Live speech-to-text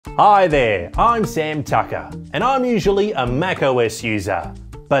Hi there, I'm Sam Tucker, and I'm usually a macOS user.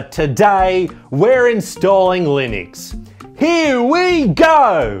 But today, we're installing Linux. Here we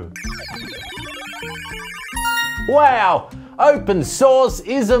go! Wow, open source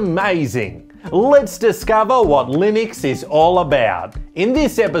is amazing. Let's discover what Linux is all about in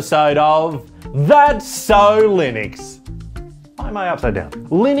this episode of That's So Linux. Why am I upside down?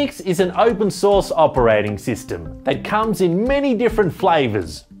 Linux is an open source operating system that comes in many different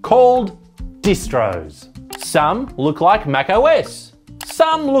flavors called distros. Some look like macOS,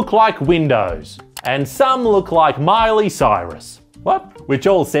 some look like Windows, and some look like Miley Cyrus. What? Which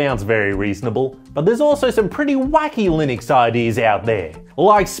all sounds very reasonable, but there's also some pretty wacky Linux ideas out there,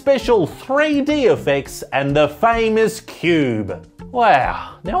 like special 3D effects and the famous cube.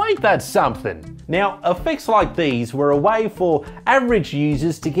 Wow, now ain't that something? Now, effects like these were a way for average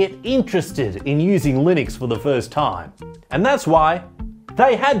users to get interested in using Linux for the first time. And that's why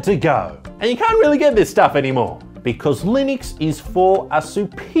they had to go. And you can't really get this stuff anymore, because Linux is for a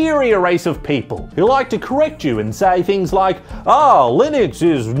superior race of people who like to correct you and say things like, oh, Linux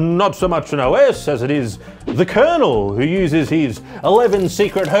is not so much an OS as it is the kernel who uses his 11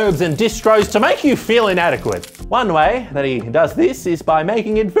 secret herbs and distros to make you feel inadequate. One way that he does this is by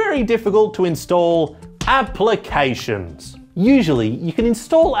making it very difficult to install applications. Usually, you can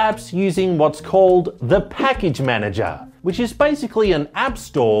install apps using what's called the package manager, which is basically an app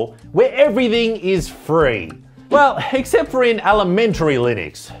store where everything is free. Well, except for in elementary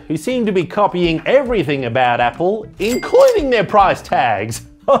Linux, who seem to be copying everything about Apple, including their price tags.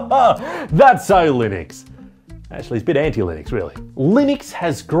 That's so Linux. Actually, it's a bit anti-Linux, really. Linux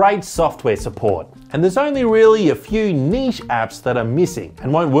has great software support, and there's only really a few niche apps that are missing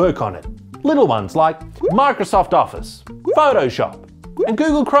and won't work on it. Little ones like Microsoft Office, Photoshop, and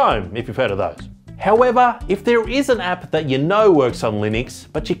Google Chrome, if you've heard of those. However, if there is an app that you know works on Linux,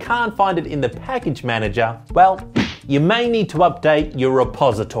 but you can't find it in the package manager, well, you may need to update your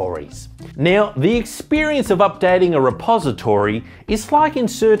repositories. Now, the experience of updating a repository is like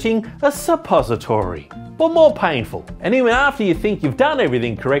inserting a suppository, but more painful. And even after you think you've done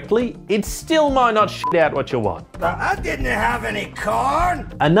everything correctly, it still might not shit out what you want. I didn't have any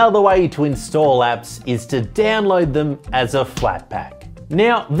corn! Another way to install apps is to download them as a Flatpak.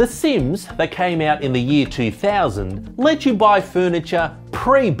 Now, The Sims that came out in the year 2000 let you buy furniture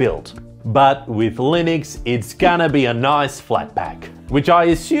pre-built, but with Linux it's gonna be a nice Flatpak, which I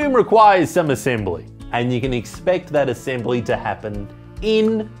assume requires some assembly, and you can expect that assembly to happen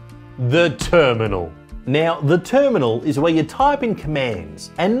in the terminal. Now, the terminal is where you type in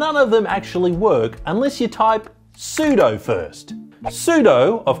commands, and none of them actually work unless you type sudo first.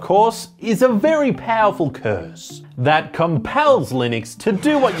 Sudo, of course, is a very powerful curse that compels Linux to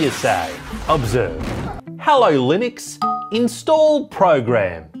do what you say. Observe. Hello Linux, install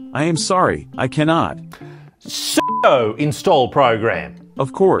program. I am sorry, I cannot. Sudo install program.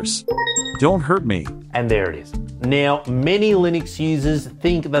 Of course. Don't hurt me. And there it is. Now, many Linux users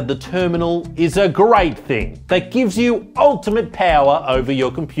think that the terminal is a great thing that gives you ultimate power over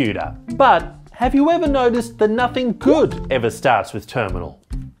your computer. But have you ever noticed that nothing good ever starts with terminal?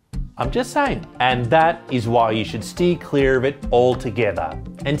 I'm just saying. And that is why you should steer clear of it altogether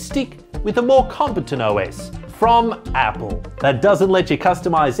and stick with a more competent OS from Apple that doesn't let you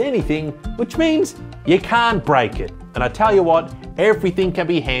customize anything, which means you can't break it. And I tell you what, everything can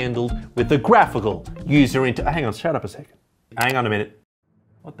be handled with the graphical user interface. Hang on, shut up a second. Hang on a minute.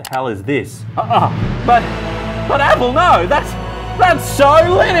 What the hell is this? But Apple, no, that's so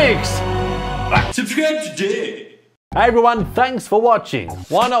Linux! Subscribe today! Hey everyone, thanks for watching.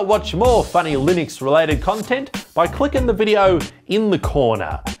 Why not watch more funny Linux related content by clicking the video in the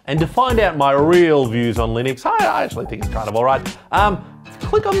corner. And to find out my real views on Linux, I actually think it's kind of alright,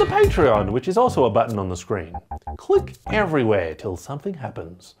 click on the Patreon, which is also a button on the screen. Click everywhere till something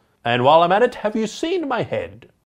happens. And while I'm at it, have you seen my head?